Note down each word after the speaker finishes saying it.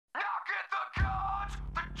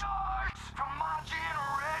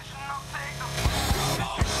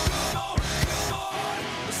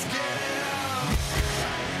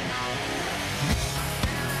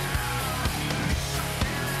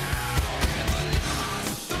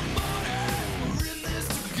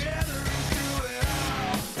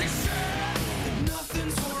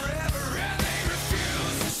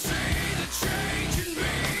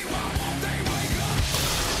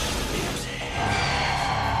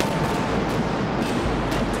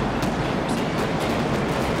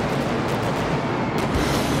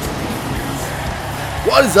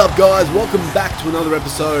What is up, guys? Welcome back to another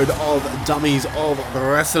episode of Dummies of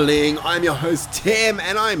Wrestling. I'm your host, Tim,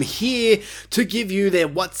 and I'm here to give you the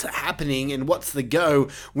what's happening and what's the go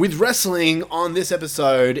with wrestling on this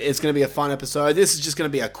episode. It's going to be a fun episode. This is just going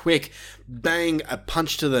to be a quick bang, a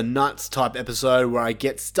punch to the nuts type episode where I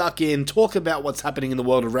get stuck in, talk about what's happening in the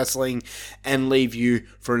world of wrestling, and leave you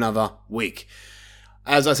for another week.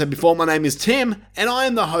 As I said before, my name is Tim, and I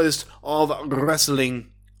am the host of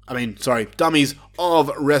Dummies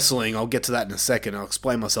of Wrestling. I'll get to that in a second. I'll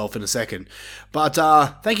explain myself in a second. But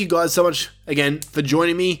thank you guys so much again for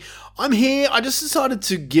joining me. I'm here. I just decided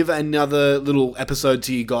to give another little episode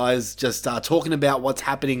to you guys, just talking about what's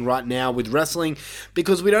happening right now with wrestling,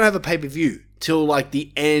 because we don't have a pay-per-view till like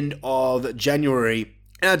the end of January,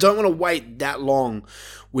 and I don't want to wait that long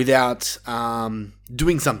without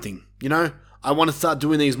doing something, you know? I want to start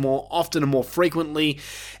doing these more often and more frequently,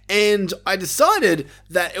 and I decided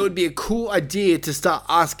that it would be a cool idea to start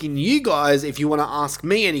asking you guys if you want to ask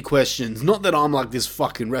me any questions. Not that I'm like this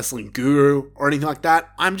fucking wrestling guru or anything like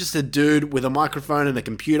that. I'm just a dude with a microphone and a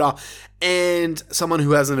computer and someone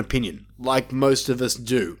who has an opinion, like most of us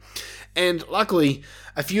do. And luckily,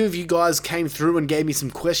 a few of you guys came through and gave me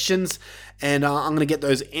some questions, and I'm going to get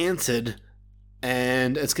those answered,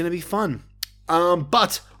 and it's going to be fun.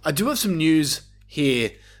 But I do have some news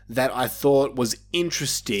here that I thought was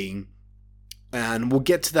interesting, and we'll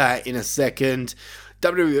get to that in a second.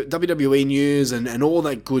 WWE news and all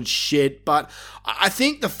that good shit, but I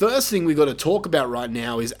think the first thing we got to talk about right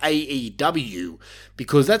now is AEW,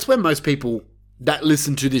 because that's where most people that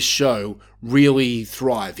listen to this show really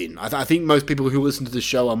thrive in. I think most people who listen to the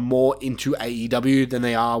show are more into AEW than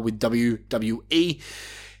they are with WWE.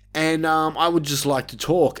 And I would just like to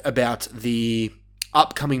talk about the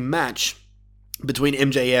upcoming match between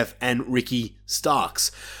MJF and Ricky Starks.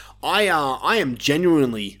 I am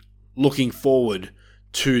genuinely looking forward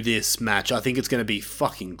to this match. I think it's going to be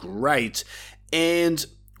fucking great. And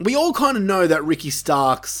we all kind of know that Ricky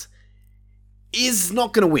Starks is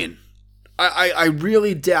not going to win. I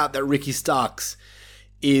really doubt that Ricky Starks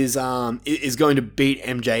is going to beat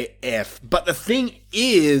MJF. But the thing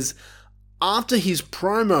is, after his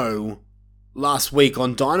promo last week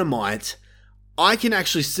on Dynamite, I can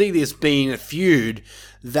actually see this being a feud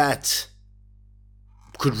that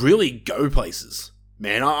could really go places.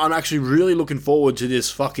 Man, I'm actually really looking forward to this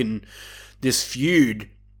feud,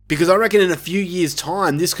 because I reckon in a few years'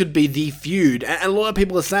 time, this could be the feud. And a lot of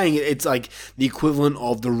people are saying it's like the equivalent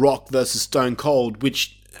of The Rock versus Stone Cold,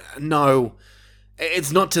 which, no,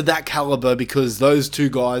 it's not to that caliber, because those two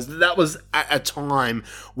guys, that was at a time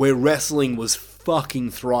where wrestling was fucking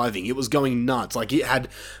thriving. It was going nuts. Like, it had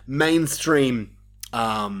mainstream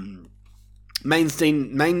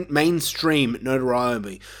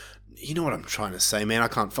notoriety. You know what I'm trying to say, man. I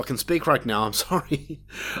can't fucking speak right now. I'm sorry.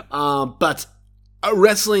 But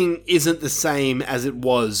wrestling isn't the same as it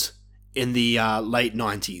was in the late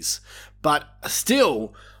 90s. But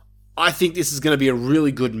still, I think this is going to be a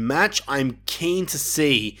really good match. I'm keen to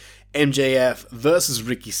see MJF versus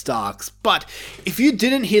Ricky Starks. But if you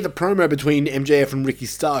didn't hear the promo between MJF and Ricky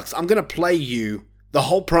Starks, I'm going to play you the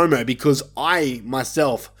whole promo, because I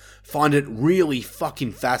myself find it really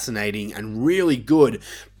fucking fascinating and really good.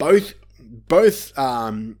 Both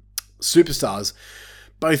superstars,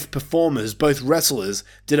 both performers, both wrestlers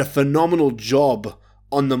did a phenomenal job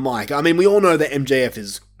on the mic. I mean, we all know that MJF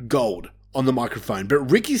is gold on the microphone, but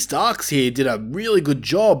Ricky Starks here did a really good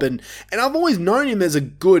job, and I've always known him as a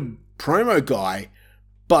good promo guy,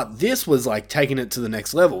 but this was like taking it to the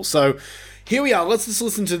next level. So here we are. Let's just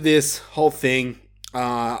listen to this whole thing.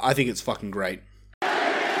 I think it's fucking great.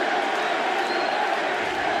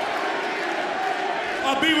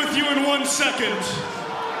 I'll be with you in 1 second.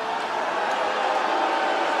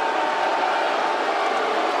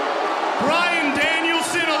 Bryan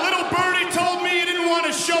Danielson, a little birdie told me you didn't want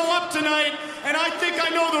to show up tonight, and I think I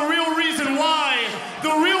know the real reason why.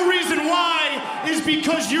 The real reason why is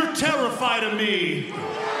because you're terrified of me.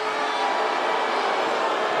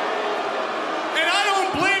 And I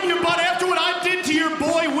don't blame you, but after what I did to your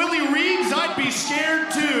boy Willie Reeves, I'd be scared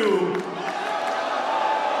too.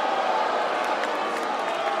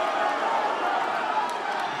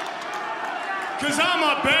 Cause I'm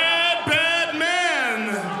a bad, bad man.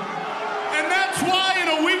 And that's why in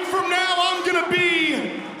a week from now I'm gonna be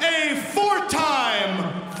a four-time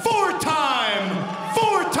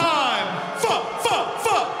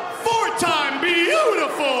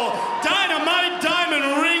beautiful Dynamite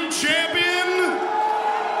Diamond Ring champion.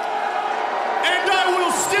 And I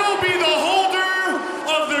will still be the holder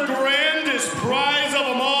of the grandest prize of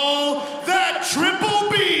them all, that Triple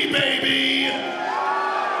B, baby.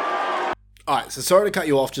 Alright, so sorry to cut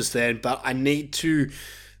you off just then, but I need to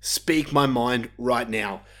speak my mind right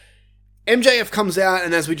now. MJF comes out,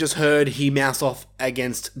 and as we just heard, he moused off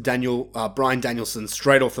against Bryan Danielson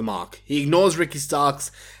straight off the mark. He ignores Ricky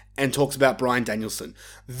Starks and talks about Bryan Danielson.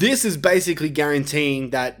 This is basically guaranteeing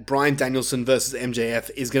that Bryan Danielson versus MJF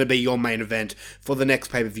is going to be your main event for the next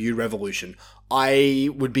pay-per-view Revolution. I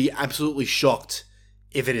would be absolutely shocked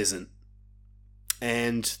if it isn't.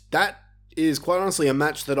 And that is quite honestly a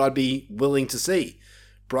match that I'd be willing to see.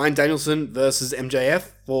 Bryan Danielson versus MJF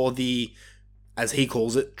for the, as he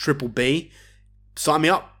calls it, Triple B. Sign me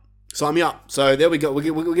up. Sign me up. So there we go.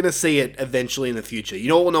 We're going to see it eventually in the future.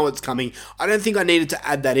 You all know it's coming. I don't think I needed to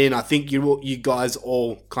add that in. I think you guys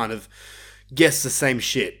all kind of guessed the same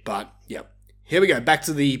shit. But yeah, here we go. Back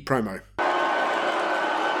to the promo.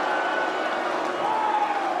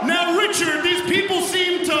 Now, Richard, these people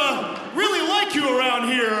seem to really like you around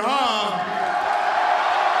here, huh?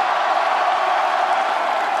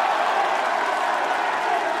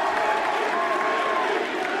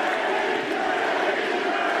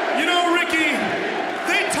 You know, Ricky,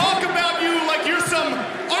 they talk about you like you're some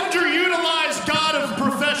underutilized god of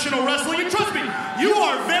professional wrestling. And trust me, you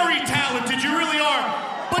are very talented, you really are.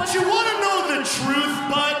 But you want to know the truth,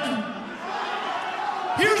 bud?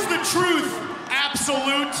 Here's the truth.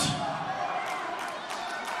 Absolute.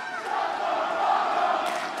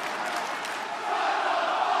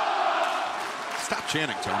 Stop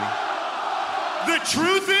chanting, Tony. The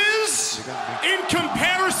truth is, in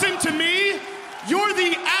comparison to me, you're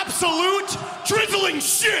the absolute drizzling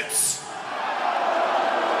shits.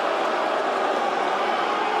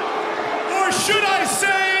 Or should I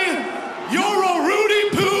say, you're a Rudy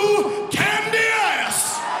Poo candy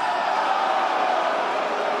ass.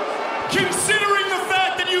 Considering the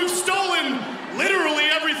fact that you've stolen literally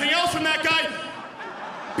everything else from that guy,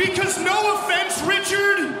 because no offense,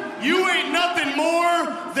 Richard, you ain't nothing more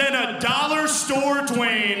than a dollar store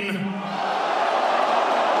Dwayne.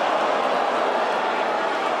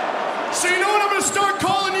 So you know what I'm gonna start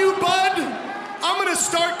calling you, bud? I'm gonna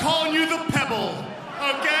start calling you the Pebble,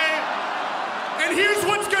 okay? And here's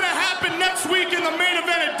what's gonna happen next week in the main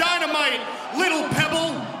event at Dynamite, little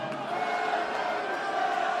Pebble.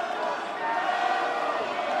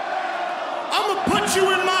 I'm gonna put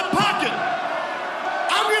you in my pocket.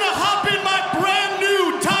 I'm gonna hop in my brand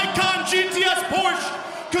new Taycan GTS Porsche,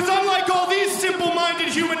 because unlike all these simple-minded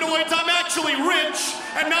humanoids, I'm actually rich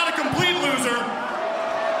and not a complete loser.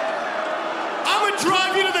 I'm gonna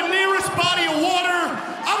drive you to the nearest body of water.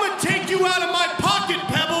 I'm gonna take you out of my pocket,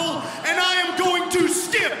 Pebble, and I am going to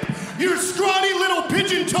skip your scrawny little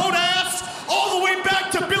pigeon-toed ass all the way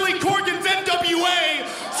back to Billy Corgan's NWA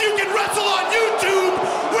so you can wrestle on YouTube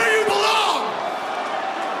where you belong.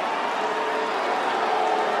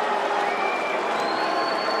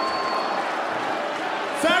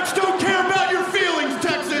 Facts don't care about your feelings,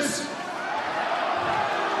 Texas.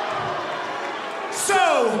 So,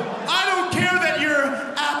 I don't care that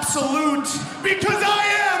you're absolute, because I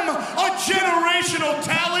am a generational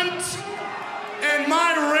talent, and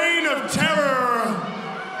my reign of terror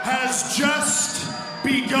has just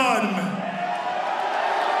begun.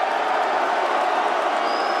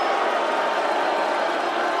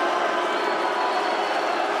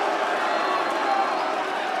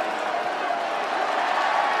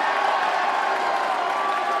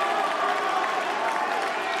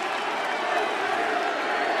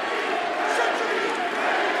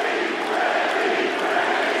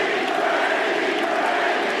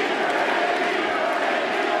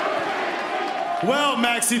 Well,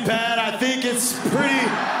 Maxi Pad, I think it's pretty...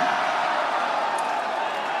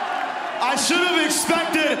 I should have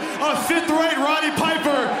expected a fifth-rate Roddy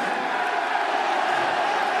Piper.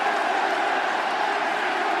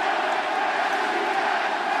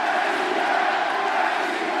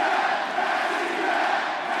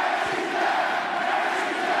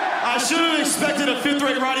 I should have expected a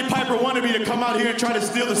fifth-rate Roddy Piper wannabe to come out here and try to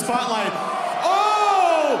steal the spotlight.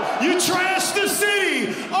 Oh, you trashed the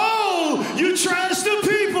city. Oh, you trashed the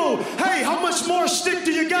people. Hey, how much more shtick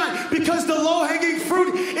do you got? Because the low-hanging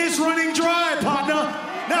fruit is running dry, partner.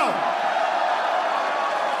 Now,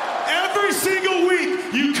 every single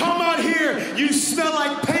week you come out here, you smell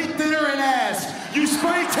like paint thinner and ass. You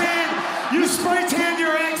spray tan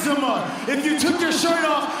your eczema. If you took your shirt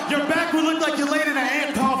off, your back would look like you laid in an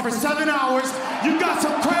ant pile for 7 hours. You got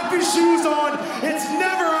some crappy shoes on. It's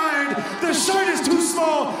never ironed. The shirt is too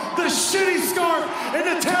small. The shitty scarf and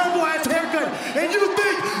the terrible ass haircut. And you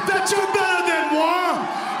think that you're better than moi?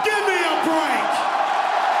 Give me a break.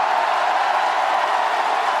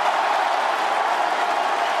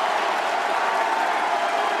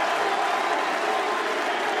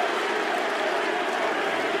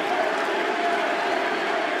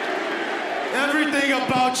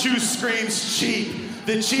 about you screams cheap.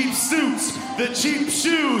 The cheap suits, the cheap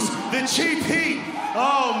shoes, the cheap heat.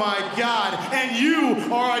 Oh my God. And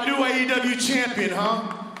you are a new AEW champion,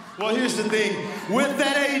 huh? Well, here's the thing. With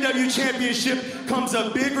that AEW championship comes a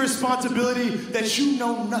big responsibility that you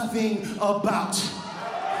know nothing about.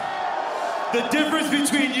 The difference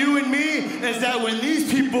between you and me is that when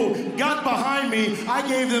these people got behind me, I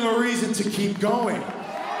gave them a reason to keep going.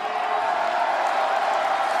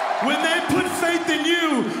 When they put faith in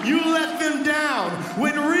you, you let them down.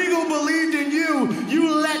 When Regal believed in you,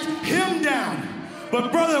 you let him down.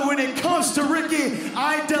 But brother, when it comes to Ricky,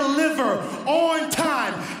 I deliver on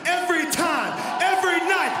time, every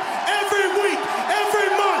night, every week, every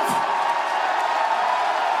month.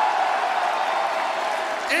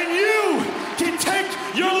 And you can take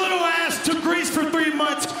your little ass to Greece for 3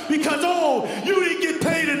 months because, oh, you didn't get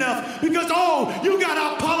paid enough, because, oh, you got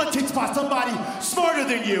out politics by somebody smarter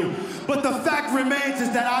than you. But the fact remains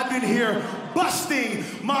is that I've been here busting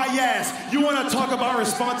my ass. You want to talk about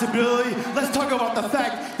responsibility? Let's talk about the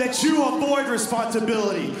fact that you avoid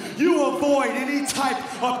responsibility. You avoid any type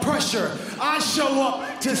of pressure. I show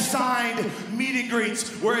up to signed meet and greets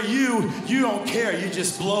where you don't care. You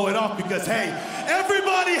just blow it off because, hey,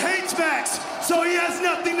 everybody hates Max, so he has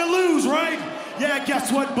nothing to lose, right? Yeah,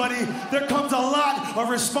 guess what, buddy? There comes a lot of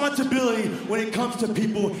responsibility when it comes to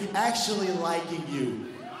people actually liking you.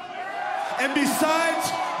 And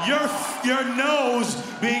besides your nose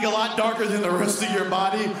being a lot darker than the rest of your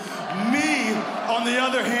body, me, on the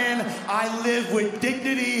other hand, I live with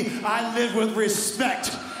dignity, I live with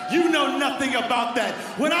respect. You know nothing about that.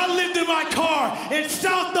 When I lived in my car in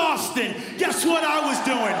South Austin, guess what I was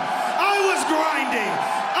doing? I was grinding.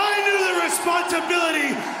 I knew the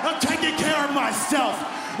responsibility of taking care of myself.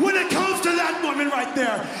 When it comes to that woman right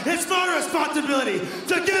there, it's my responsibility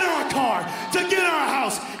to get her a car, to get her a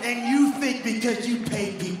house. And you think because you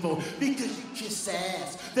pay people, because you kiss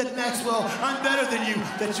ass, that Maxwell, I'm better than you,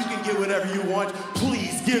 that you can get whatever you want.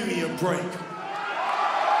 Please give me a break.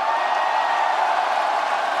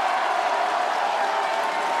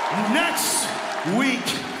 Next week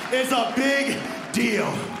is a big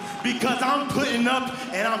deal because I'm putting up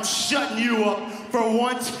and I'm shutting you up for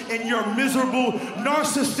once in your miserable,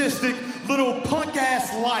 narcissistic, little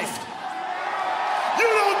punk-ass life. You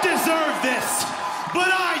don't deserve this, but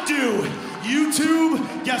I do.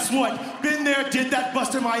 YouTube, guess what? Been there, did that,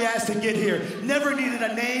 busted my ass to get here. Never needed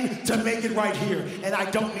a name to make it right here. And I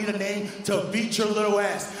don't need a name to beat your little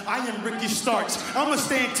ass. I am Ricky Starks. I'm gonna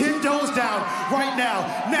stand 10 toes down right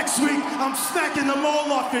now. Next week, I'm smacking the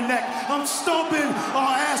mole off your neck. I'm stomping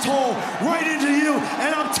our asshole right into you,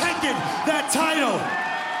 and I'm taking that title.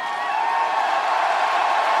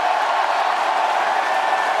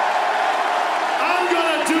 I'm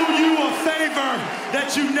gonna do you a favor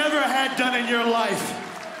that you never had done in your life.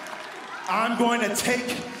 I'm going to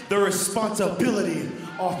take the responsibility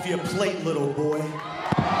off your plate, little boy.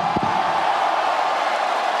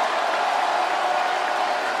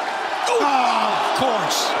 Oh, of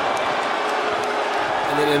course.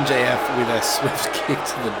 And then MJF with a swift kick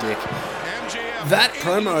to the dick. MJF. That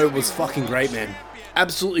promo was fucking great, man.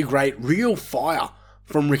 Absolutely great. Real fire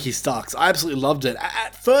from Ricky Starks. I absolutely loved it.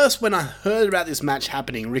 At first, when I heard about this match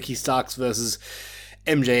happening, Ricky Starks versus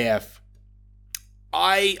MJF,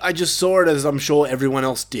 I just saw it as I'm sure everyone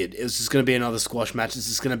else did. It was just going to be another squash match. It's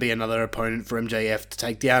just going to be another opponent for MJF to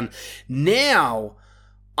take down. Now,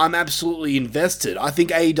 I'm absolutely invested. I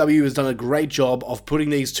think AEW has done a great job of putting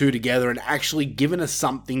these two together and actually giving us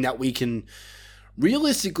something that we can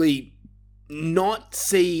realistically not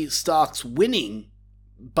see Starks winning.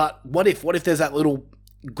 But what if there's that little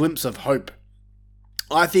glimpse of hope?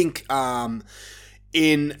 I think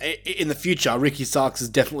in the future, Ricky Starks is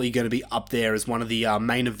definitely going to be up there as one of the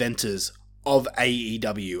main eventers of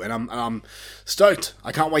AEW, and I'm stoked.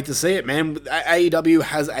 I can't wait to see it, man. AEW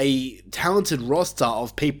has a talented roster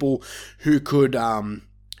of people who could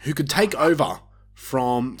take over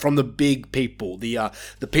from the big people, the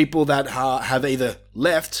people that have either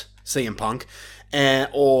left CM Punk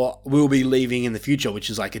or will be leaving in the future, which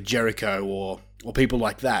is like a Jericho or people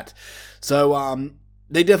like that. So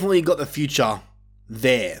they definitely got the future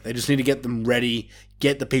there. They just need to get them ready,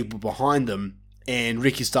 get the people behind them, and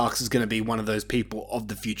Ricky Starks is going to be one of those people of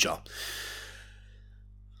the future.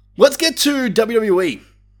 Let's get to WWE,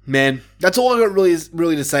 man. That's all I got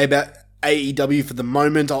really to say about AEW for the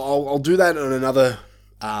moment. I'll do that on another.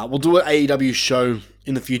 We'll do an AEW show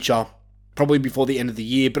in the future, probably before the end of the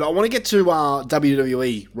year. But I want to get to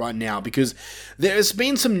WWE right now because there's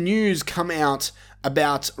been some news come out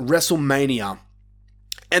about WrestleMania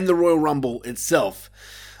and the Royal Rumble itself.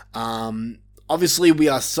 Obviously, we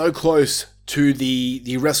are so close to the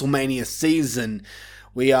WrestleMania season.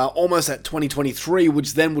 We are almost at 2023,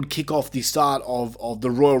 which then would kick off the start of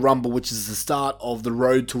the Royal Rumble, which is the start of the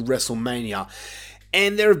road to WrestleMania.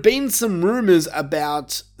 And there have been some rumors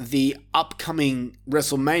about the upcoming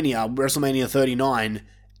WrestleMania 39,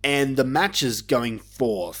 and the matches going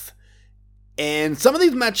forth. And some of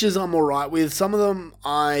these matches I'm alright with, some of them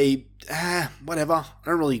whatever, I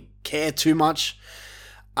don't really care too much.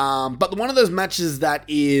 But one of those matches that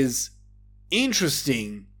is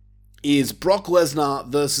interesting is Brock Lesnar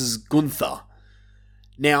versus Gunther.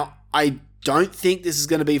 Now, I don't think this is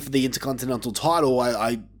going to be for the Intercontinental title.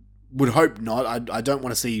 I would hope not. I don't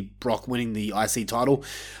want to see Brock winning the IC title.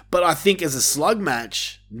 But I think as a slug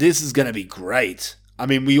match, this is going to be great. I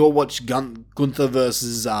mean, we all watched Gunther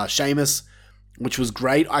versus Sheamus, which was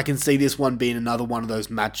great. I can see this one being another one of those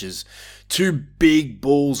matches. Two big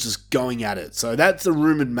bulls just going at it. So that's a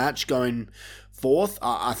rumored match going forth.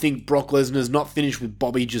 I think Brock Lesnar's not finished with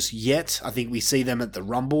Bobby just yet. I think we see them at the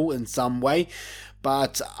Rumble in some way,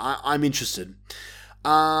 but I'm interested.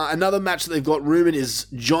 Another match that they've got rumored is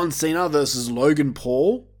John Cena versus Logan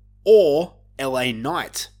Paul or LA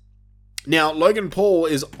Knight. Now, Logan Paul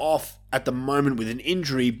is off at the moment with an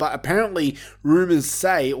injury, but apparently rumors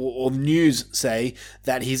say, or news say,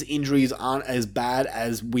 that his injuries aren't as bad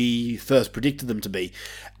as we first predicted them to be,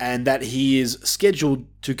 and that he is scheduled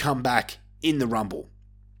to come back in the Rumble.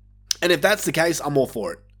 And if that's the case, I'm all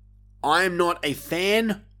for it. I'm not a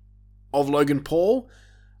fan of Logan Paul.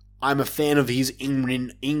 I'm a fan of his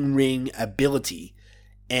in-ring ability.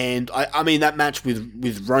 And I mean, that match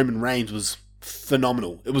with Roman Reigns was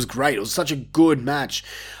phenomenal. It was great. It was such a good match.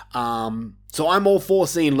 So I'm all for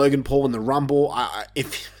seeing Logan Paul in the Rumble. I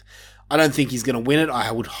don't think he's going to win it.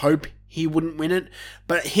 I would hope he wouldn't win it.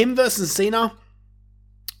 But him versus Cena,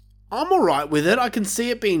 I'm alright with it. I can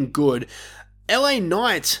see it being good. LA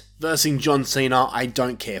Knight versus John Cena, I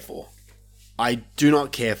don't care for. I do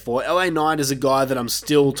not care for. LA Knight is a guy that I'm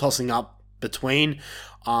still tossing up between.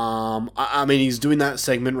 I mean, he's doing that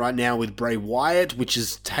segment right now with Bray Wyatt, which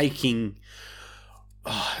is taking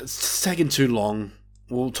too long.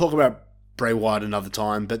 We'll talk about Bray Wyatt another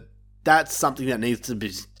time, but that's something that needs to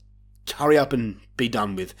be hurry up and be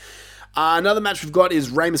done with. Another match we've got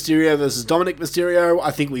is Rey Mysterio versus Dominic Mysterio.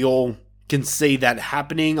 I think we all can see that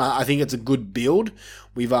happening. I think it's a good build.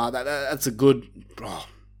 That's a good,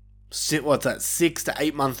 6 to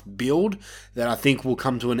 8 month build that I think will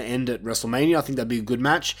come to an end at WrestleMania. I think that'd be a good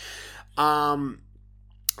match. The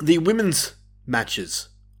women's matches.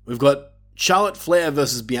 We've got Charlotte Flair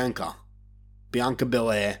versus Bianca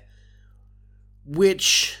Belair,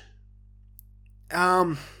 which,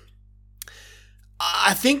 I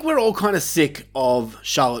think we're all kind of sick of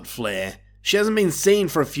Charlotte Flair. She hasn't been seen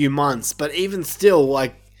for a few months, but even still,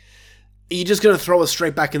 like, you're just going to throw her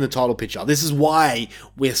straight back in the title picture. This is why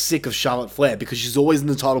we're sick of Charlotte Flair, because she's always in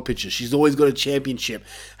the title picture. She's always got a championship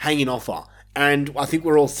hanging off her, and I think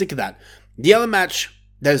we're all sick of that. The other match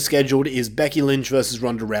that is scheduled is Becky Lynch versus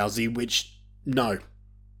Ronda Rousey, which, no.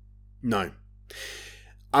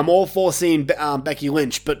 I'm all for seeing Becky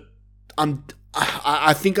Lynch, but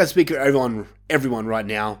I think I speak for everyone right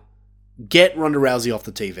now. Get Ronda Rousey off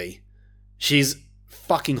the TV. She's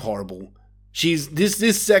fucking horrible.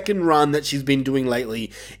 This second run that she's been doing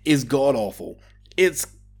lately is god awful. It's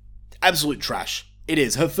absolute trash. It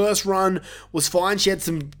is. Her first run was fine. She had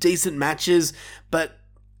some decent matches, but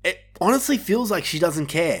it honestly feels like she doesn't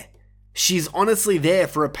care. She's honestly there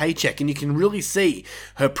for a paycheck, and you can really see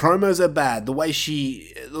her promos are bad. The way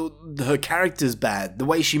her character's bad. The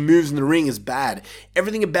way she moves in the ring is bad.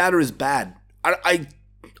 Everything about her is bad.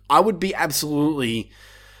 I would be absolutely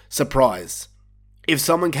surprised if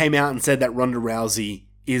someone came out and said that Ronda Rousey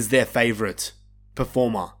is their favorite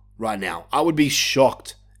performer right now. I would be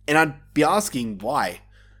shocked, and I'd be asking why.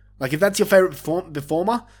 Like, if that's your favorite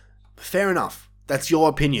performer, fair enough. That's your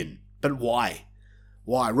opinion, but why?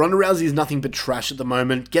 Why? Ronda Rousey is nothing but trash at the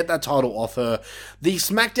moment. Get that title off her. The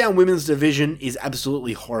SmackDown Women's Division is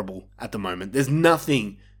absolutely horrible at the moment. There's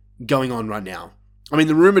nothing going on right now. I mean,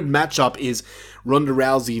 the rumored matchup is Ronda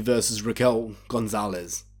Rousey versus Raquel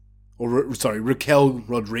Gonzalez. Raquel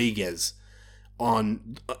Rodriguez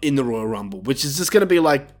in the Royal Rumble, which is just going to be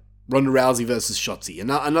like Ronda Rousey versus Shotzi.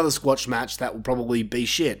 Another squash match that will probably be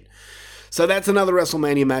shit. So that's another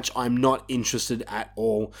WrestleMania match I'm not interested at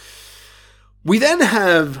all. We then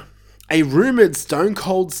have a rumored Stone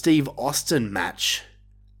Cold Steve Austin match.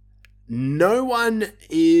 No one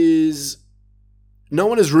is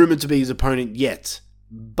rumored to be his opponent yet,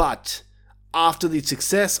 but after the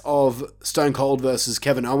success of Stone Cold versus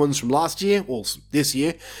Kevin Owens from last year, or this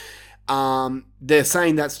year, they're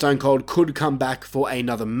saying that Stone Cold could come back for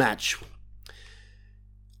another match.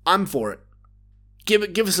 I'm for it.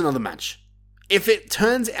 Give us another match. If it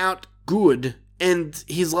turns out good, and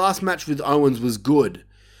his last match with Owens was good,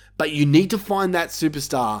 but you need to find that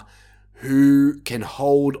superstar who can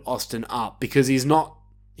hold Austin up, because he's not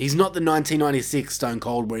the 1996 Stone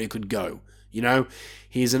Cold where he could go. You know,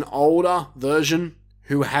 he's an older version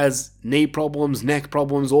who has knee problems, neck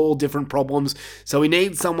problems, all different problems. So he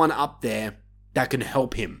needs someone up there that can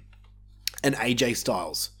help him. An AJ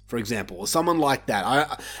Styles, for example, or someone like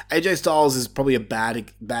that. AJ Styles is probably a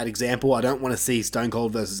bad example. I don't want to see Stone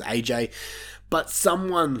Cold versus AJ, but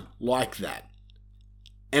someone like that.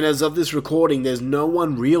 And as of this recording, there's no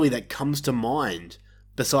one really that comes to mind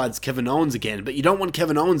besides Kevin Owens again. But you don't want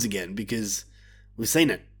Kevin Owens again because we've seen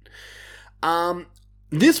it.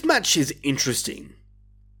 This match is interesting.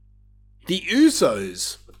 The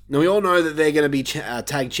Usos, now we all know that they're going to be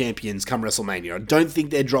tag champions come WrestleMania. I don't think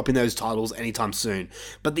they're dropping those titles anytime soon.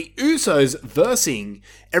 But the Usos versing,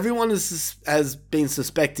 everyone has been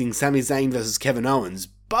suspecting Sami Zayn versus Kevin Owens.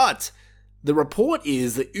 But the report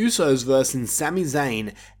is the Usos versus Sami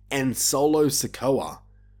Zayn and Solo Sikoa.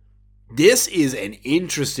 This is an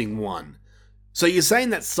interesting one. So you're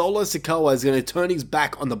saying that Solo Sikoa is going to turn his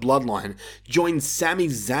back on the bloodline, join Sami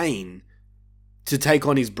Zayn to take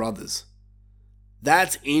on his brothers.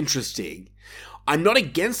 That's interesting. I'm not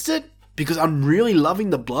against it because I'm really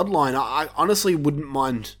loving the bloodline. I honestly wouldn't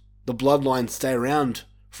mind the bloodline stay around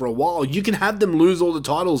for a while. You can have them lose all the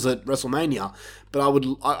titles at WrestleMania, but I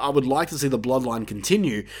would like to see the bloodline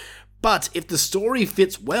continue. But if the story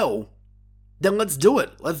fits well, then let's do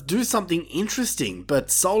it. Let's do something interesting.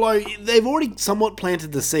 But Solo, they've already somewhat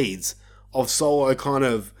planted the seeds of Solo kind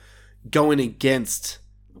of going against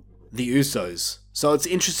the Usos. So it's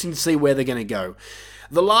interesting to see where they're going to go.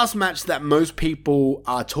 The last match that most people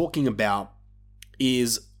are talking about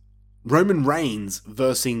is Roman Reigns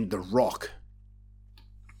versus The Rock.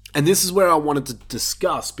 And this is where I wanted to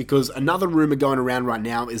discuss, because another rumor going around right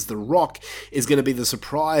now is The Rock is going to be the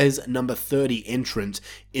surprise number 30 entrant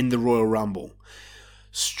in the Royal Rumble.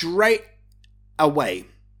 Straight away,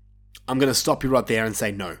 I'm going to stop you right there and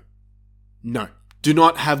say no. No. Do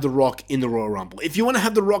not have The Rock in the Royal Rumble. If you want to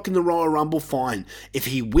have The Rock in the Royal Rumble, fine. If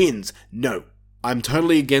he wins, no. I'm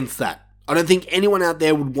totally against that. I don't think anyone out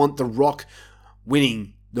there would want The Rock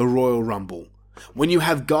winning the Royal Rumble. When you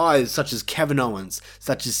have guys such as Kevin Owens,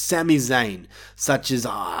 such as Sami Zayn, such as,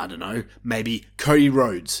 maybe Cody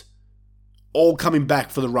Rhodes, all coming back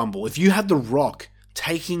for the Rumble. If you have The Rock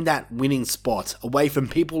taking that winning spot away from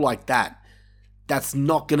people like that, that's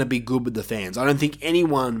not going to be good with the fans. I don't think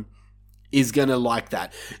anyone is going to like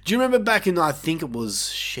that. Do you remember back in, I think it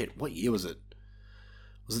was, what year was it?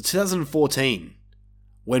 Was it 2014?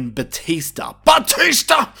 When Batista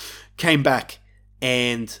came back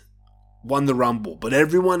and won the Rumble. But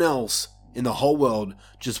everyone else in the whole world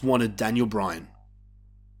just wanted Daniel Bryan.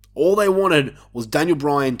 All they wanted was Daniel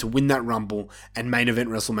Bryan to win that Rumble and main event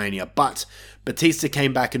WrestleMania. But Batista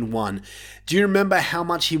came back and won. Do you remember how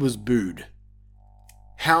much he was booed?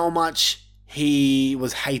 How much he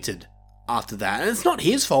was hated after that? And it's not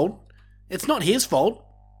his fault. It's not his fault.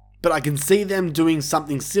 But I can see them doing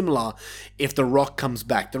something similar if The Rock comes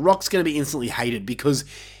back. The Rock's going to be instantly hated because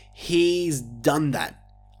he's done that.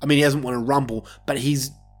 I mean, he hasn't won a Rumble, but he's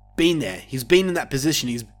been there. He's been in that position.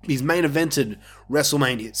 He's main evented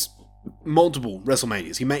WrestleManias. Multiple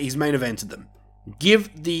WrestleManias. He's main evented them.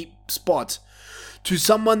 Give the spot to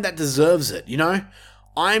someone that deserves it, you know?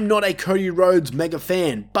 I'm not a Cody Rhodes mega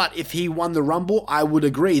fan, but if he won the Rumble, I would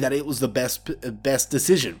agree that it was the best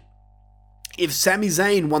decision. If Sami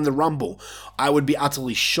Zayn won the Rumble, I would be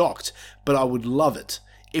utterly shocked, but I would love it.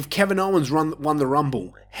 If Kevin Owens won the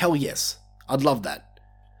Rumble, hell yes, I'd love that.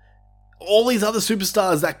 All these other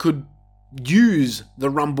superstars that could use the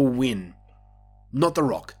Rumble win, not The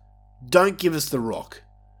Rock. Don't give us The Rock.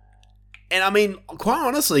 And I mean, quite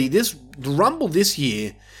honestly, the Rumble this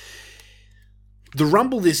year,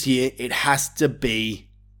 it has to be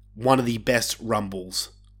one of the best Rumbles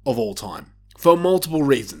of all time. For multiple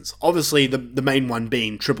reasons. Obviously, the main one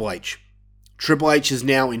being Triple H. Triple H is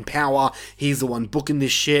now in power. He's the one booking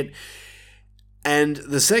this shit. And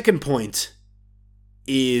the second point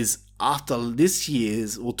is after this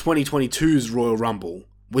year's, 2022's Royal Rumble,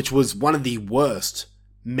 which was one of the worst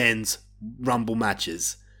men's Rumble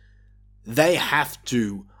matches, they have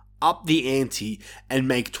to up the ante and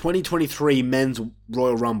make 2023 men's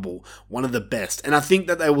Royal Rumble one of the best. And I think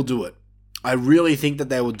that they will do it. I really think that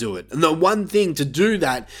they will do it. And the one thing to do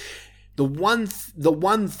that, the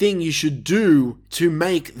one thing you should do to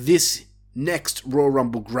make this next Royal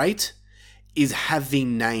Rumble great is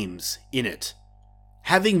having names in it.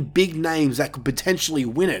 having big names that could potentially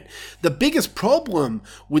win it. The biggest problem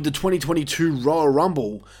with the 2022 Royal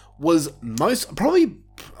Rumble was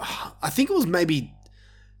I think it was maybe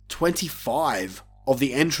 25 of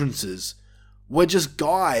the entrances were just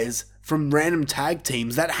guys from random tag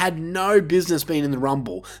teams that had no business being in the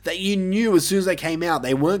Rumble, that you knew as soon as they came out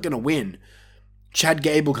they weren't going to win. Chad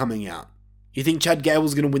Gable coming out. You think Chad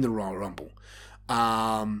Gable's going to win the Royal Rumble?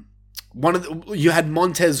 You had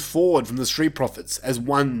Montez Ford from the Street Profits as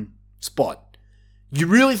one spot. You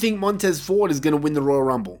really think Montez Ford is going to win the Royal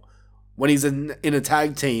Rumble when he's in a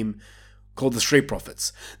tag team called the Street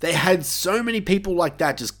Profits? They had so many people like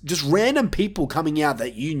that, just random people coming out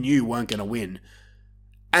that you knew weren't going to win.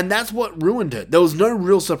 And that's what ruined it. There was no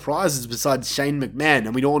real surprises besides Shane McMahon,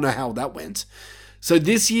 and we all know how that went. So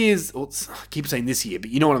this year's, I keep saying this year,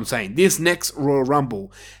 but you know what I'm saying. This next Royal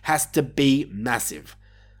Rumble has to be massive.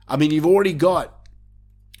 I mean, you've already got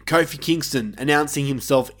Kofi Kingston announcing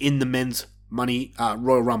himself in the men's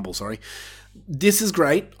Royal Rumble, This is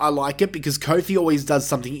great. I like it because Kofi always does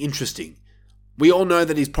something interesting. We all know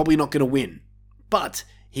that he's probably not going to win, but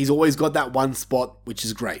he's always got that one spot, which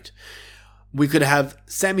is great. We could have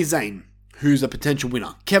Sami Zayn, who's a potential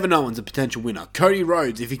winner. Kevin Owens, a potential winner. Cody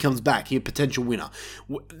Rhodes, if he comes back, he's a potential winner.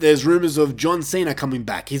 There's rumors of John Cena coming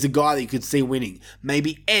back. He's a guy that you could see winning.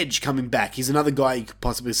 Maybe Edge coming back. He's another guy you could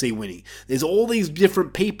possibly see winning. There's all these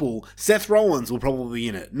different people. Seth Rollins will probably be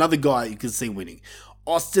in it. Another guy you could see winning.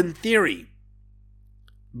 Austin Theory.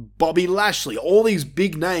 Bobby Lashley, all these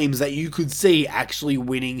big names that you could see actually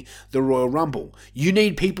winning the Royal Rumble. You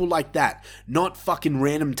need people like that, not fucking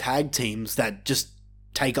random tag teams that just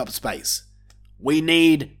take up space. We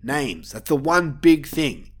need names. That's the one big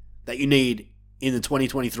thing that you need in the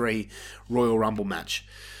 2023 Royal Rumble match.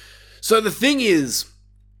 So the thing is,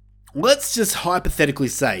 let's just hypothetically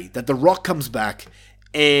say that The Rock comes back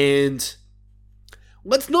and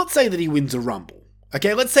let's not say that he wins a Rumble.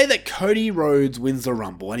 Okay, let's say that Cody Rhodes wins the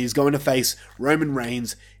Rumble and he's going to face Roman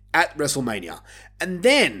Reigns at WrestleMania. And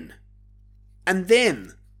then,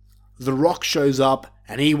 The Rock shows up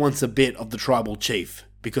and he wants a bit of the Tribal Chief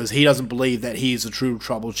because he doesn't believe that he is a true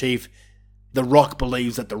Tribal Chief. The Rock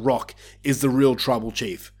believes that The Rock is the real Tribal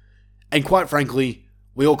Chief. And quite frankly,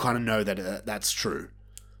 we all kind of know that that's true.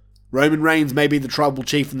 Roman Reigns may be the Tribal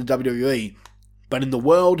Chief in the WWE, but in the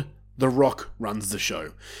world, The Rock runs the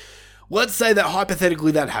show. Let's say that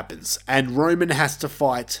hypothetically that happens, and Roman has to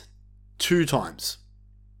fight 2 times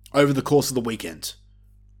over the course of the weekend.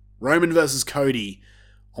 Roman versus Cody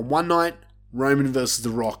on one night, Roman versus The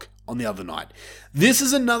Rock on the other night. This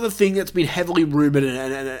is another thing that's been heavily rumored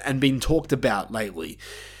and been talked about lately.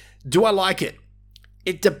 Do I like it?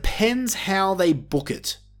 It depends how they book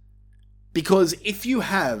it. Because if you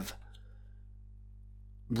have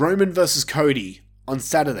Roman versus Cody on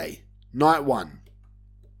Saturday, night 1,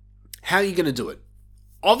 how are you going to do it?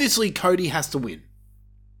 Obviously, Cody has to win.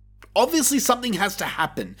 Obviously, something has to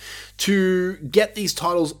happen to get these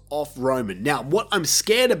titles off Roman. Now, what I'm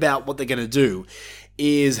scared about what they're going to do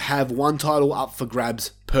is have one title up for grabs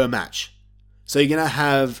per match. So you're going to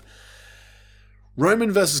have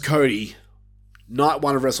Roman versus Cody, night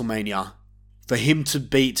 1 of WrestleMania, for him to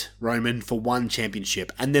beat Roman for one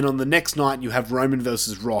championship. And then on the next night, you have Roman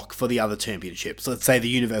versus Rock for the other championship. So let's say the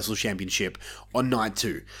Universal Championship on night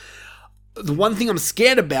 2. The one thing I'm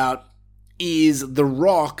scared about is The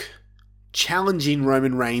Rock challenging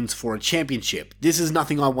Roman Reigns for a championship. This is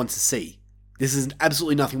nothing I want to see. This is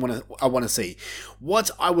absolutely nothing I want to see.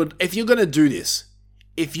 If you're going to do this,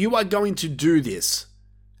 if you are going to do this,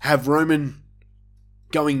 have Roman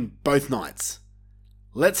going both nights.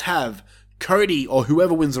 Let's have Cody or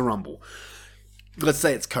whoever wins the Rumble. Let's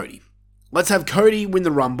say it's Cody. Let's have Cody win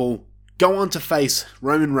the Rumble, go on to face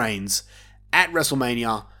Roman Reigns at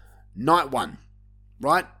WrestleMania, night 1,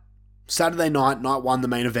 right? Saturday night 1, the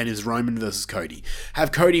main event is Roman versus Cody.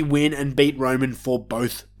 Have Cody win and beat Roman for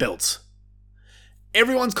both belts.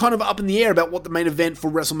 Everyone's kind of up in the air about what the main event for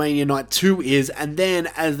WrestleMania night 2 is, and then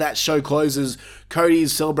as that show closes, Cody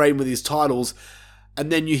is celebrating with his titles, and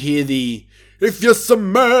then you hear the, "If you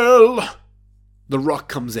smell," The Rock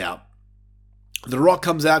comes out. The Rock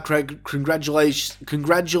comes out, congratulates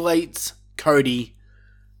Cody,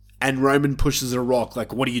 and Roman pushes The Rock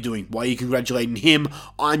like, "What are you doing? Why are you congratulating him?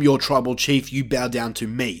 I'm your Tribal Chief. You bow down to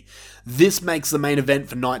me." This makes the main event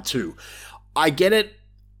for night 2. I get it.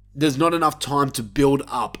 There's not enough time to build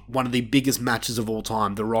up one of the biggest matches of all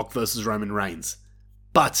time, The Rock versus Roman Reigns.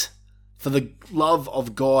 But for the love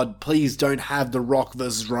of God, please don't have The Rock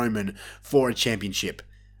versus Roman for a championship.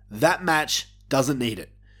 That match doesn't need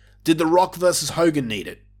it. Did The Rock versus Hogan need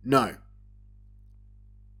it? No.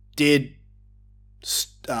 Did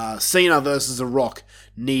Cena versus The Rock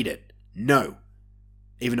need it? No.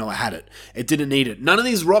 Even though I had it. It didn't need it. None of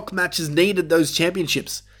these Rock matches needed those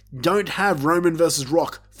championships. Don't have Roman versus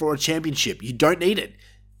Rock for a championship. You don't need it.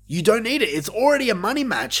 You don't need it. It's already a money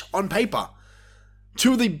match on paper.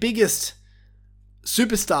 Two of the biggest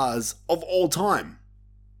superstars of all time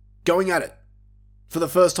going at it for the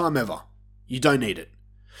first time ever. You don't need it.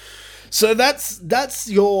 So that's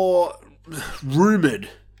your rumored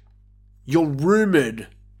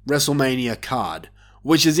WrestleMania card,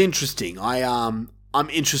 which is interesting. I'm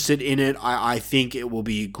interested in it. I think it will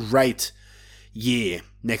be a great year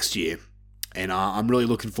next year, and I'm really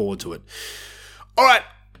looking forward to it. All right,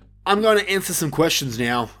 I'm going to answer some questions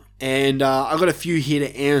now, and I've got a few here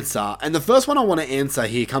to answer. And the first one I want to answer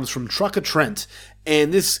here comes from Trucker Trent,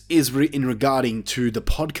 and this is in regarding to the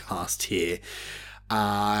podcast here.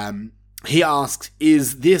 He asks,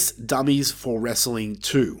 is this Dummies for Wrestling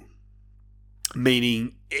 2?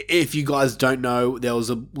 Meaning, if you guys don't know, there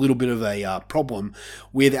was a little bit of a problem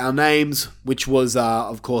with our names, which was,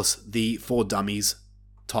 of course, the For Dummies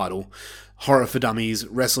title. Horror for Dummies,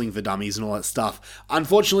 Wrestling for Dummies, and all that stuff.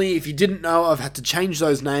 Unfortunately, if you didn't know, I've had to change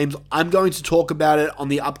those names. I'm going to talk about it on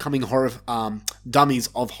the upcoming Horror Dummies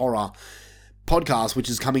of Horror podcast, which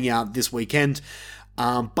is coming out this weekend.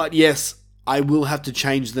 But yes, I will have to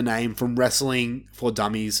change the name from Wrestling for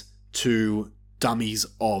Dummies to Dummies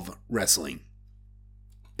of Wrestling.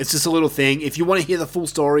 It's just a little thing. If you want to hear the full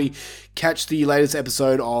story, catch the latest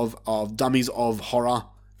episode of Dummies of Horror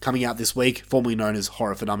coming out this week, formerly known as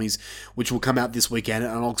Horror for Dummies, which will come out this weekend,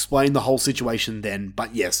 and I'll explain the whole situation then.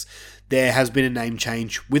 But yes, there has been a name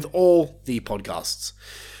change with all the podcasts.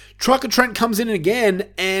 Trucker Trent comes in again,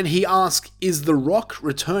 and he asks, is The Rock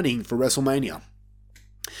returning for WrestleMania?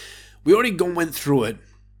 We already went through it,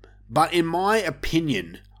 but in my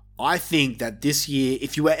opinion, I think that this year,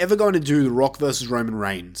 if you were ever going to do The Rock versus Roman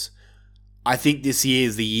Reigns, I think this year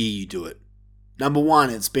is the year you do it. Number one,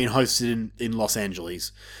 it's been hosted in Los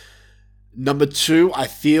Angeles. Number two, I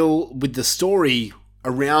feel with the story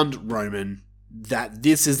around Roman, that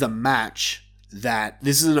this is a match, that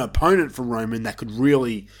this is an opponent for Roman that could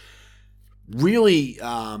really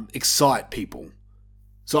excite people.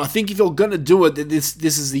 So I think if you're going to do it, this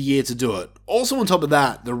is the year to do it. Also on top of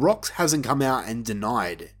that, The Rock hasn't come out and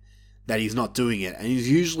denied that he's not doing it, and he's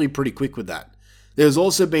usually pretty quick with that. There's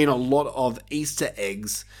also been a lot of Easter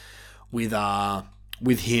eggs with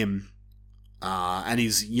him and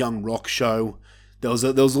his Young Rock show. There was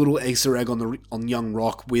a little Easter egg on Young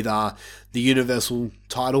Rock with the Universal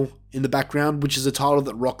title in the background, which is a title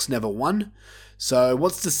that Rock's never won. So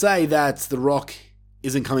what's to say that The Rock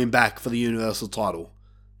isn't coming back for the Universal title?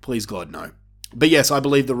 Please God, no. But yes, I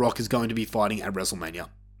believe The Rock is going to be fighting at WrestleMania.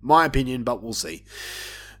 My opinion, but we'll see.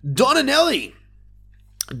 Don Anelli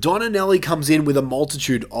comes in with a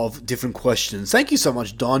multitude of different questions. Thank you so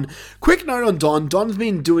much, Don. Quick note on Don. Don's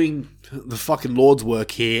been doing the fucking Lord's work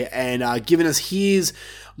here and giving us his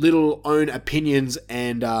little own opinions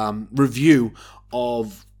and review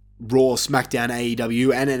of Raw, SmackDown,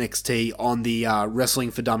 AEW, and NXT on the Wrestling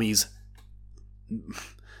for Dummies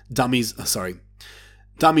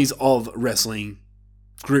of Wrestling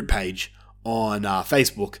group page on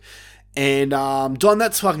Facebook. And Don,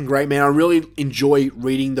 that's fucking great, man. I really enjoy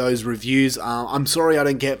reading those reviews. I'm sorry I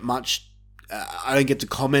don't get much. I don't get to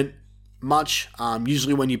comment much.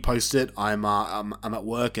 Usually when you post it, I'm at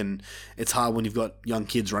work, and it's hard when you've got young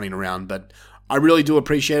kids running around. But I really do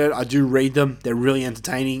appreciate it. I do read them. They're really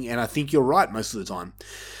entertaining, and I think you're right most of the time.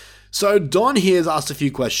 So Don here has asked a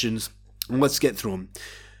few questions, and let's get through them.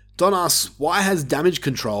 Don asks, why has Damage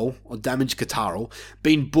Control, or Damage Control,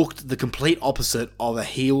 been booked the complete opposite of a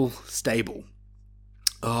heel stable?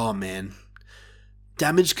 Oh, man.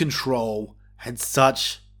 Damage Control had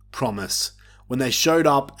such promise. When they showed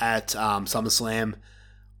up at SummerSlam,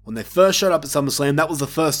 that was the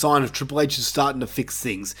first sign of Triple H is starting to fix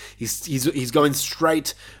things. He's going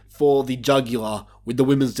straight for the jugular with the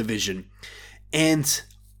women's division. And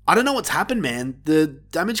I don't know what's happened, man. The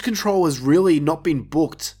Damage Control has really not been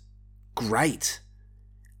booked great.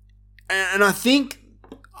 And I think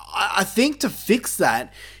to fix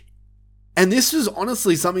that, and this is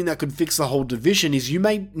honestly something that could fix the whole division, is you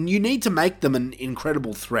need to make them an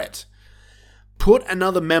incredible threat. Put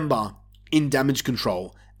another member in Damage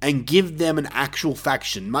Control and give them an actual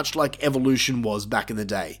faction, much like Evolution was back in the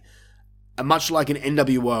day. And much like an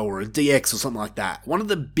NWO or a DX or something like that. One of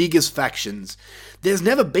the biggest factions. There's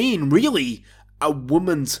never been really a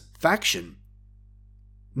woman's faction.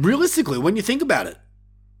 Realistically, when you think about it.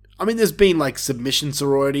 I mean, there's been like Submission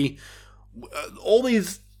Sorority. All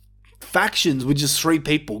these factions with just 3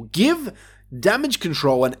 people. Give Damage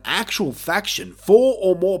Control, an actual faction, 4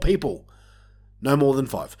 or more people. No more than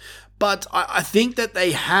 5. But I think that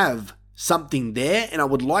they have something there, and I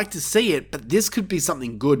would like to see it, but this could be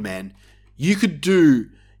something good, man. You could do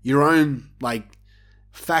your own,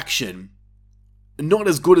 faction. Not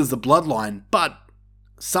as good as the Bloodline, but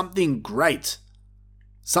something great.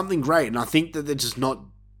 Something great, and I think that they're just not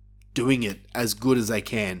doing it as good as they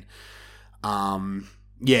can.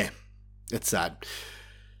 Yeah, it's sad.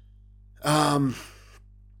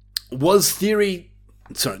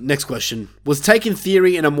 Next question. Was taking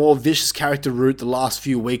Theory in a more vicious character route the last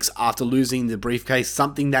few weeks after losing the briefcase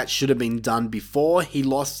something that should have been done before he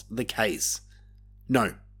lost the case?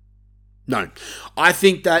 No. I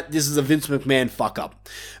think that this is a Vince McMahon fuck up.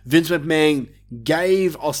 Vince McMahon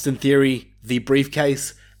gave Austin Theory the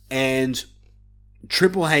briefcase, and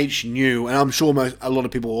Triple H knew, and I'm sure a lot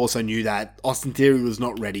of people also knew, that Austin Theory was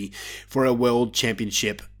not ready for a World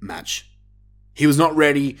Championship match. He was not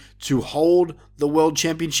ready to hold the World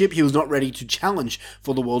Championship. He was not ready to challenge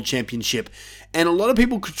for the World Championship. And a lot of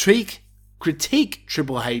people critique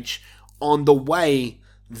Triple H on the way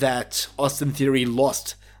that Austin Theory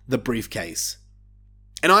lost the briefcase.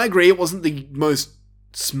 And I agree, it wasn't the most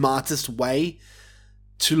smartest way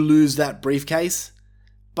to lose that briefcase,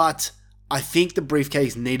 but I think the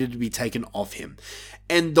briefcase needed to be taken off him.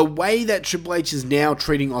 And the way that Triple H is now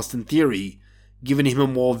treating Austin Theory, giving him a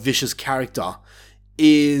more vicious character,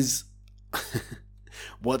 is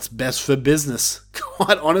what's best for business,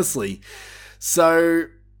 quite honestly. So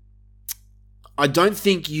I don't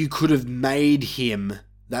think you could have made him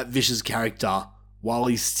that vicious character while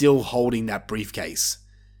he's still holding that briefcase.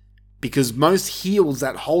 Because most heels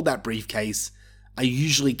that hold that briefcase are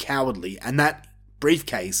usually cowardly, and that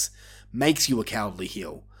briefcase makes you a cowardly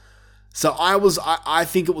heel. So I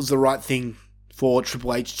think it was the right thing for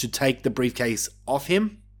Triple H to take the briefcase off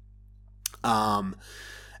him.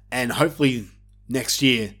 And hopefully next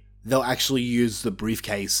year they'll actually use the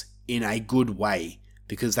briefcase in a good way,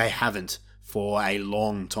 because they haven't for a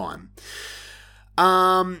long time.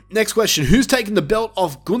 Next question. Who's taking the belt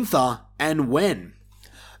off Gunther and when?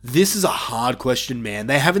 This is a hard question, man.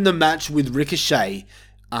 They're having the match with Ricochet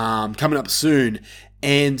coming up soon,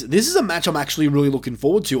 and this is a match I'm actually really looking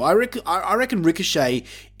forward to. I reckon Ricochet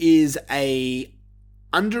is a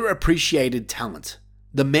underappreciated talent.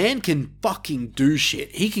 The man can fucking do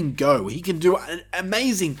shit. He can go. He can do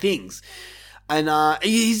amazing things. And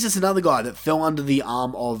he's just another guy that fell under the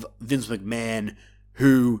arm of Vince McMahon,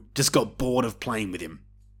 who just got bored of playing with him.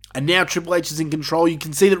 And now Triple H is in control. You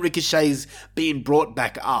can see that Ricochet's being brought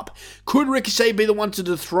back up. Could Ricochet be the one to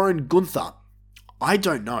dethrone Gunther? I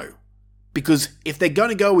don't know. Because if they're going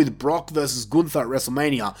to go with Brock versus Gunther at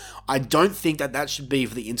WrestleMania, I don't think that should be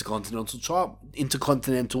for the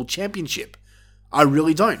Intercontinental Championship. I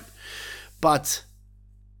really don't. But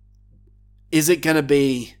is it going to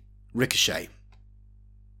be Ricochet?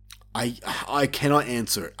 I cannot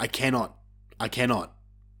answer it. I cannot.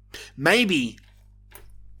 Maybe,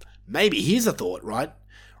 here's a thought, right?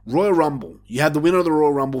 Royal Rumble. You have the winner of the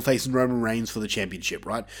Royal Rumble facing Roman Reigns for the championship,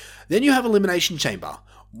 right? Then you have Elimination Chamber.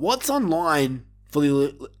 What's online for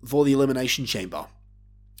the Elimination Chamber?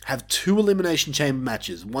 Have 2 Elimination Chamber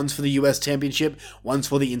matches. One's for the US Championship, one's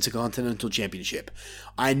for the Intercontinental Championship.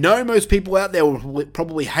 I know most people out there will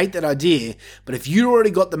probably hate that idea, but if you already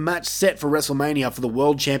got the match set for WrestleMania for the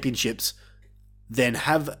World Championships, then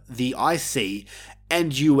have the IC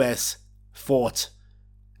and US fought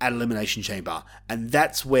at Elimination Chamber. And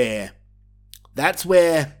that's where,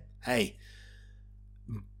 hey,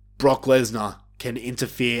 Brock Lesnar can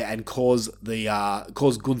interfere and cause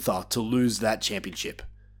Gunther to lose that championship.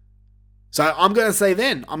 So I'm going to say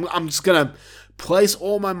then, I'm just going to place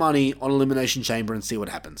all my money on Elimination Chamber and see what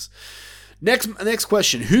happens. Next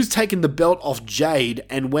question. Who's taking the belt off Jade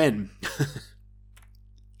and when?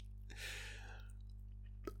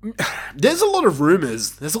 There's a lot of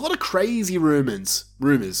rumors. There's a lot of crazy rumors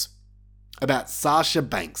about Sasha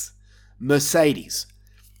Banks, Mercedes.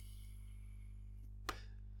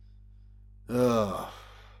 Ugh.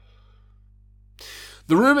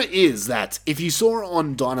 The rumor is that if you saw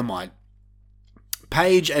on Dynamite,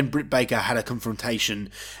 Paige and Britt Baker had a confrontation,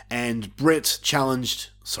 and Saraya.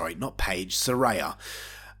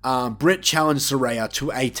 Britt challenged Saraya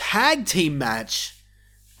to a tag team match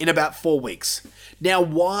in about 4 weeks. Now,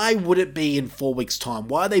 why would it be in 4 weeks' time?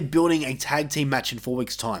 Why are they building a tag team match in 4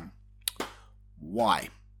 weeks' time? Why?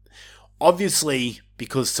 Obviously,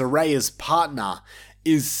 because Saraya's partner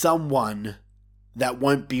is someone that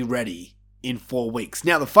won't be ready in 4 weeks.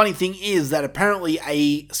 Now, the funny thing is that apparently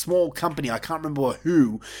a small company, I can't remember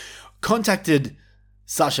who, contacted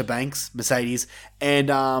Sasha Banks, Mercedes, and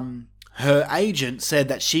her agent said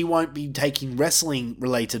that she won't be taking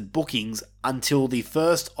wrestling-related bookings until the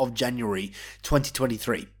 1st of January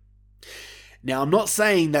 2023. Now, I'm not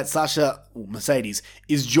saying that Mercedes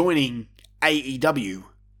is joining AEW,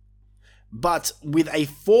 but with a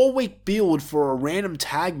 4-week build for a random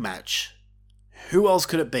tag match, who else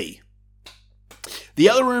could it be? The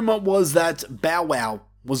other rumor was that Bow Wow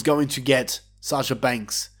was going to get Sasha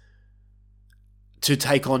Banks to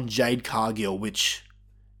take on Jade Cargill, which,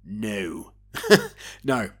 no.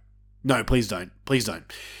 No, please don't. Please don't.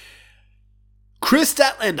 Chris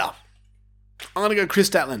Statlander. I'm going to go Chris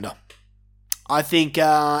Statlander. I think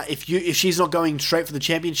if she's not going straight for the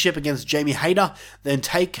championship against Jamie Hayter, then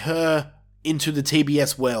take her into the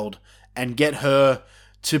TBS world and get her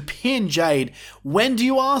to pin Jade. When do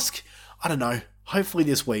you ask? I don't know. Hopefully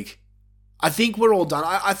this week. I think we're all done.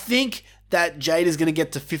 I think that Jade is going to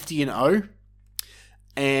get to 50-0,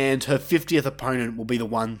 and her 50th opponent will be the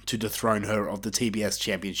one to dethrone her of the TBS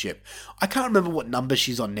championship. I can't remember what number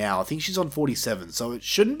she's on now. I think she's on 47, so it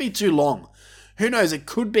shouldn't be too long. Who knows? It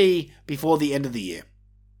could be before the end of the year.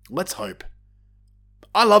 Let's hope.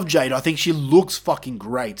 I love Jade. I think she looks fucking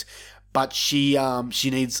great, but she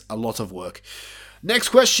needs a lot of work. Next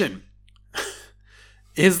question.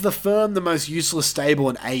 Is the Firm the most useless stable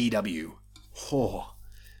in AEW? Oh,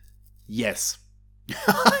 yes.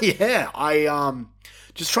 Yeah,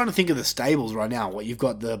 just trying to think of the stables right now. What you've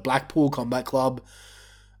got: the Blackpool Combat Club,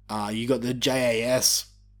 you got the JAS.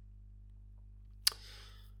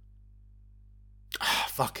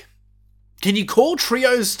 Fuck. Can you call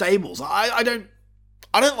trios stables? I don't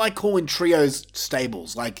like calling trios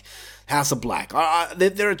stables, like House of Black.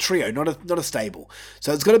 They're a trio, not a stable.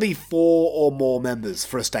 So it's got to be 4 or more members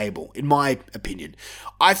for a stable, in my opinion.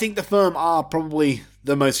 I think the Firm are probably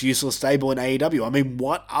the most useless stable in AEW. I mean,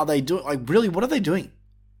 what are they doing? Like, really, what are they doing?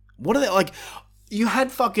 What are they, like, you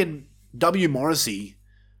had fucking W. Morrissey,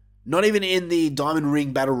 not even in the Diamond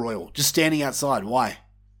Ring Battle Royal, just standing outside. Why?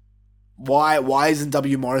 Why isn't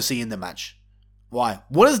W. Morrissey in the match? Why?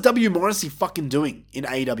 What is W. Morrissey fucking doing in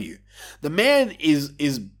AEW? The man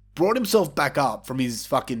is brought himself back up from his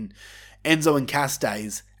fucking Enzo and Cass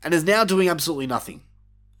days and is now doing absolutely nothing.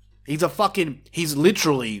 He's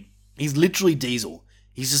literally Diesel.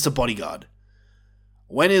 He's just a bodyguard.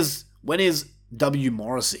 When is W.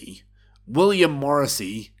 Morrissey, William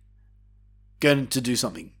Morrissey, going to do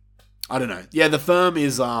something? I don't know. Yeah, the Firm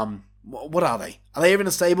is, what are they? Are they even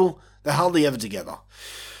a stable? They're hardly ever together.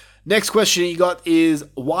 Next question you got is,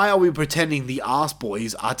 why are we pretending the Arse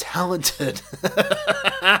Boys are talented?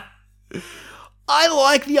 I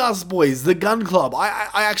like the Arse Boys, the Gun Club. I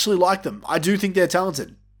actually like them. I do think they're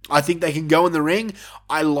talented. I think they can go in the ring.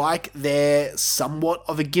 I like their somewhat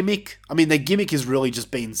of a gimmick. I mean, their gimmick has really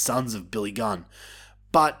just been sons of Billy Gunn.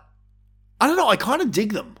 But, I don't know, I kind of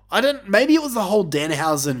dig them. Maybe it was the whole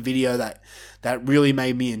Danhausen video that really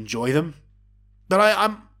made me enjoy them. But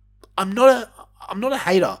I'm not a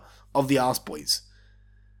hater of the Arse Boys.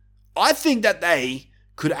 I think that they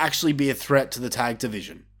could actually be a threat to the tag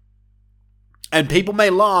division. And people may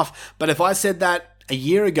laugh, but if I said that a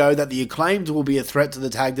year ago that the Acclaimed will be a threat to the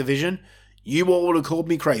tag division, you all would have called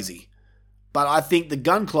me crazy. But I think the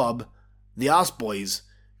Gun Club, the Arse Boys,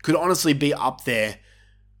 could honestly be up there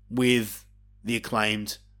with the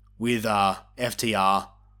Acclaimed, with FTR,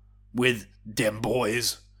 with Dem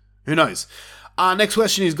Boys. Who knows? Next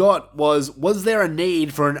question he's got was there a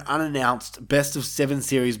need for an unannounced best of 7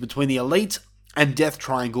 series between the Elite and Death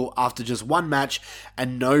Triangle after just one match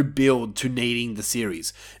and no build to needing the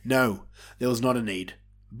series? No, there was not a need.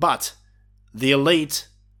 But the Elite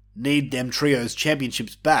need them trios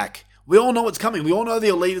championships back. We all know what's coming. We all know the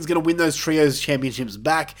Elite is going to win those trios championships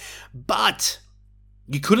back. But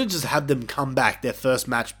you couldn't just have them come back, their first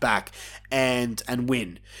match back, and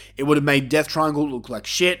win. It would have made Death Triangle look like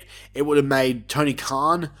shit. It would have made Tony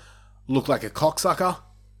Khan look like a cocksucker.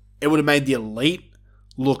 It would have made the Elite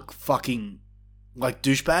look fucking like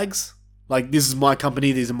douchebags. Like, this is my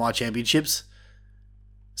company, these are my championships.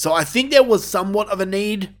 So I think there was somewhat of a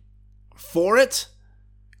need for it.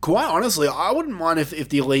 Quite honestly, I wouldn't mind if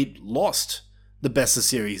the Elite lost the Best of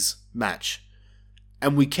Series match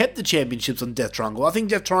and we kept the championships on Death Triangle. I think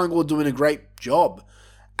Death Triangle are doing a great job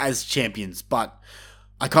as champions, but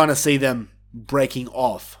I kind of see them breaking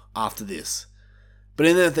off after this. But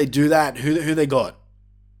then if they do that, who they got?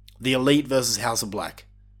 The Elite versus House of Black.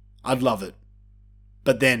 I'd love it.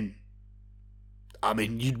 But then, I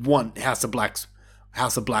mean, you'd want House of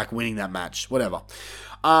Black winning that match. Whatever.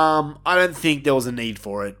 I don't think there was a need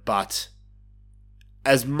for it, but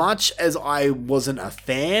as much as I wasn't a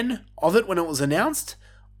fan of it when it was announced,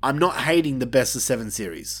 I'm not hating the Best of 7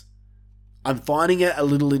 series. I'm finding it a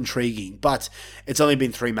little intriguing, but it's only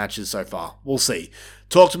been 3 matches so far. We'll see.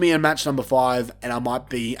 Talk to me in match number 5, and I might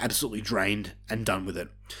be absolutely drained and done with it.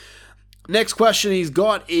 Next question he's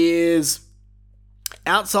got is,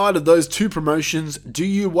 outside of those 2 promotions, do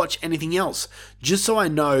you watch anything else? Just so I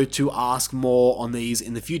know to ask more on these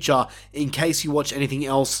in the future, in case you watch anything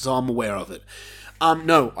else so I'm aware of it.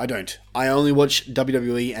 No, I don't. I only watch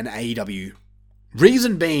WWE and AEW.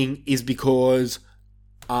 Reason being is because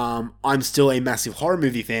I'm still a massive horror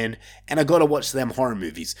movie fan, and I gotta watch them horror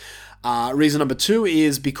movies. Reason number 2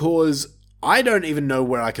 is because I don't even know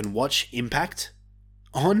where I can watch Impact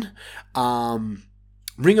on.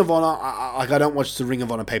 Ring of Honor, I don't watch the Ring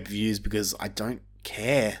of Honor pay-per-views because I don't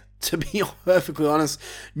care, to be perfectly honest.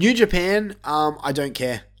 New Japan, I don't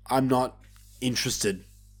care. I'm not interested.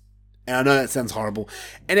 And I know that sounds horrible.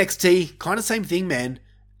 NXT, kind of same thing, man.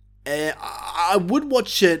 I would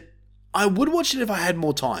watch it. I would watch it if I had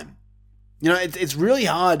more time. You know, it's really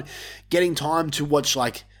hard getting time to watch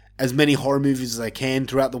like as many horror movies as I can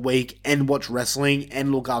throughout the week and watch wrestling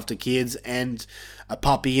and look after kids and a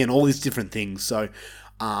puppy and all these different things. So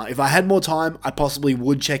if I had more time, I possibly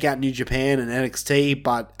would check out New Japan and NXT,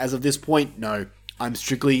 but as of this point, no. I'm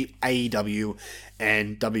strictly AEW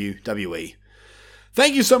and WWE.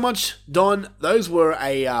 Thank you so much, Don. Those were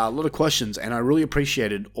a lot of questions, and I really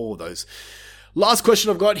appreciated all of those. Last question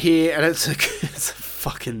I've got here, and it's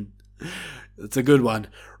a good one.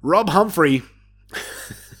 Rob Humphrey,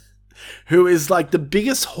 who is like the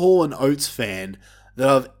biggest Hall & Oates fan that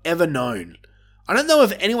I've ever known. I don't know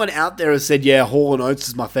if anyone out there has said, yeah, Hall & Oates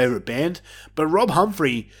is my favorite band, but Rob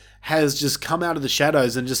Humphrey has just come out of the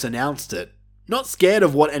shadows and just announced it. Not scared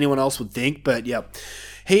of what anyone else would think, but yeah.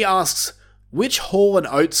 He asks, which Hall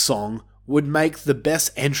 & Oates song would make the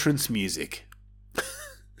best entrance music?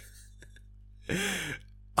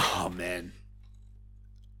 Oh, man.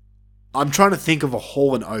 I'm trying to think of a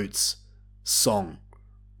Hall & Oates song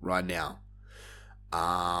right now.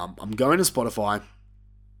 I'm going to Spotify.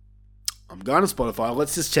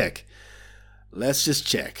 Let's just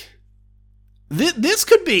check. This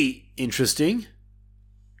could be interesting.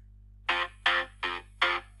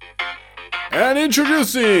 And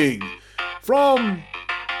introducing from,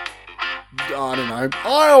 I don't know,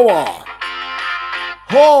 Iowa,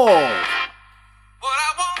 Hall.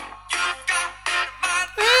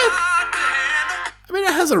 I mean,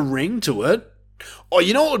 it has a ring to it. Oh,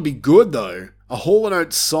 you know what would be good though? A Hall &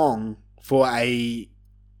 Oates song for a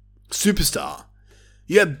superstar.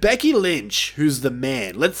 You have Becky Lynch, who's the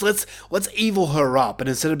man. Let's evil her up, and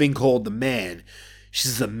instead of being called the man,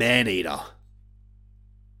 she's the man-eater.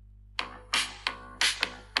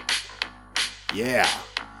 Yeah.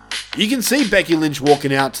 You can see Becky Lynch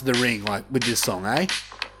walking out to the ring like with this song, eh?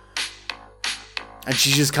 And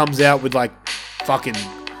she just comes out with like fucking,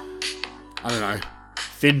 I don't know,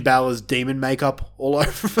 Finn Balor's demon makeup all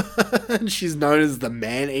over her. And she's known as the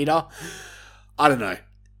man-eater. I don't know.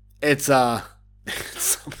 It's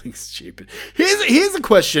something stupid. Here's a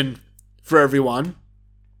question for everyone.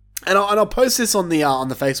 And I'll post this on the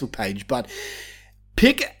Facebook page, but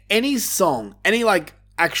pick any song, any like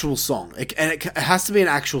actual song. It has to be an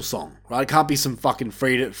actual song, right? It can't be some fucking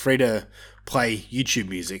free to play YouTube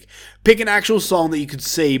music. Pick an actual song that you could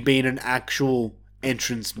see being an actual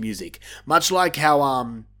entrance music. Much like how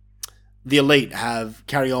the Elite have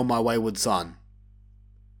Carry On My Wayward Son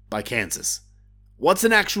by Kansas. What's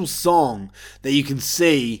an actual song that you can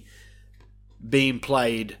see being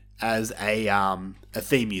played as a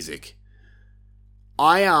theme music?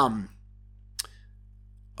 What's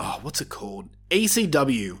it called?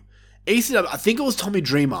 ECW, I think it was Tommy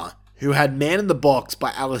Dreamer, who had Man in the Box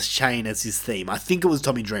by Alice Chain as his theme. I think it was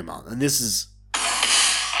Tommy Dreamer, and this is...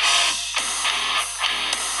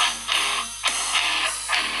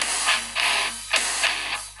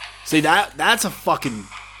 See, that's a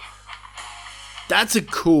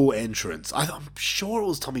cool entrance. I'm sure it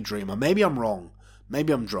was Tommy Dreamer. Maybe I'm wrong. I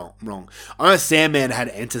know Sandman had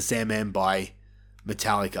Enter Sandman by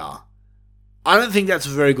Metallica. I don't think that's a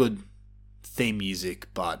very good theme music,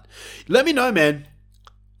 but let me know, man.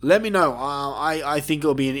 Let me know. I think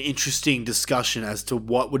it'll be an interesting discussion as to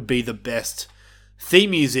what would be the best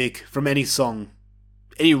theme music from any song,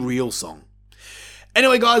 any real song.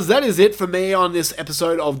 Anyway, guys, that is it for me on this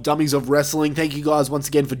episode of Dummies of Wrestling. Thank you guys once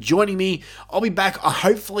again for joining me. I'll be back.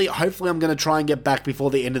 Hopefully I'm going to try and get back before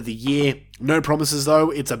the end of the year. No promises, though.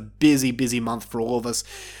 It's a busy month for all of us.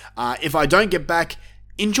 If I don't get back,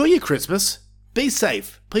 enjoy your Christmas. Be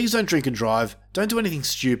safe. Please don't drink and drive. Don't do anything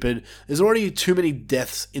stupid. There's already too many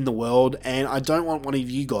deaths in the world, and I don't want one of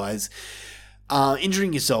you guys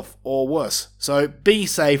injuring yourself or worse. So be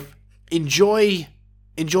safe. Enjoy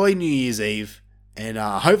enjoy New Year's Eve, and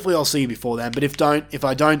hopefully I'll see you before then. But if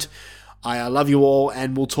I don't, I love you all,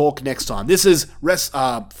 and we'll talk next time. This is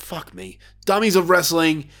Dummies of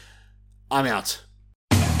Wrestling. I'm out.